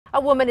A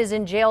woman is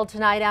in jail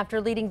tonight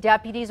after leading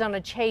deputies on a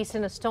chase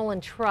in a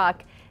stolen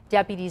truck.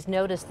 Deputies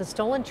noticed the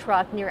stolen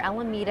truck near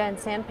Alameda and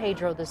San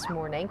Pedro this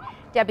morning.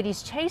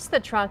 Deputies chased the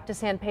truck to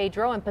San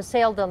Pedro and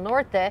Paseo del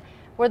Norte,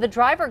 where the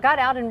driver got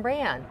out and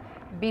ran.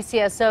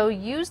 BCSO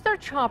used their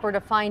chopper to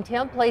find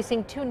him,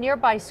 placing two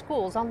nearby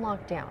schools on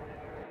lockdown.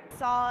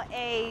 Saw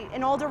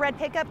an older red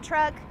pickup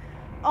truck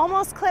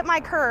almost clip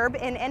my curb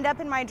and end up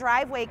in my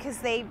driveway because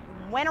they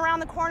went around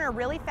the corner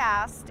really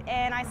fast,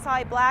 and I saw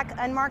a black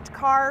unmarked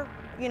car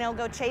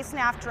go chasing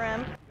after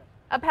him.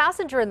 A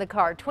passenger in the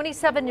car,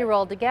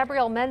 27-year-old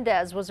Gabrielle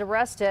Mendez, was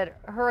arrested.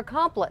 Her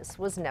accomplice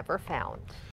was never found.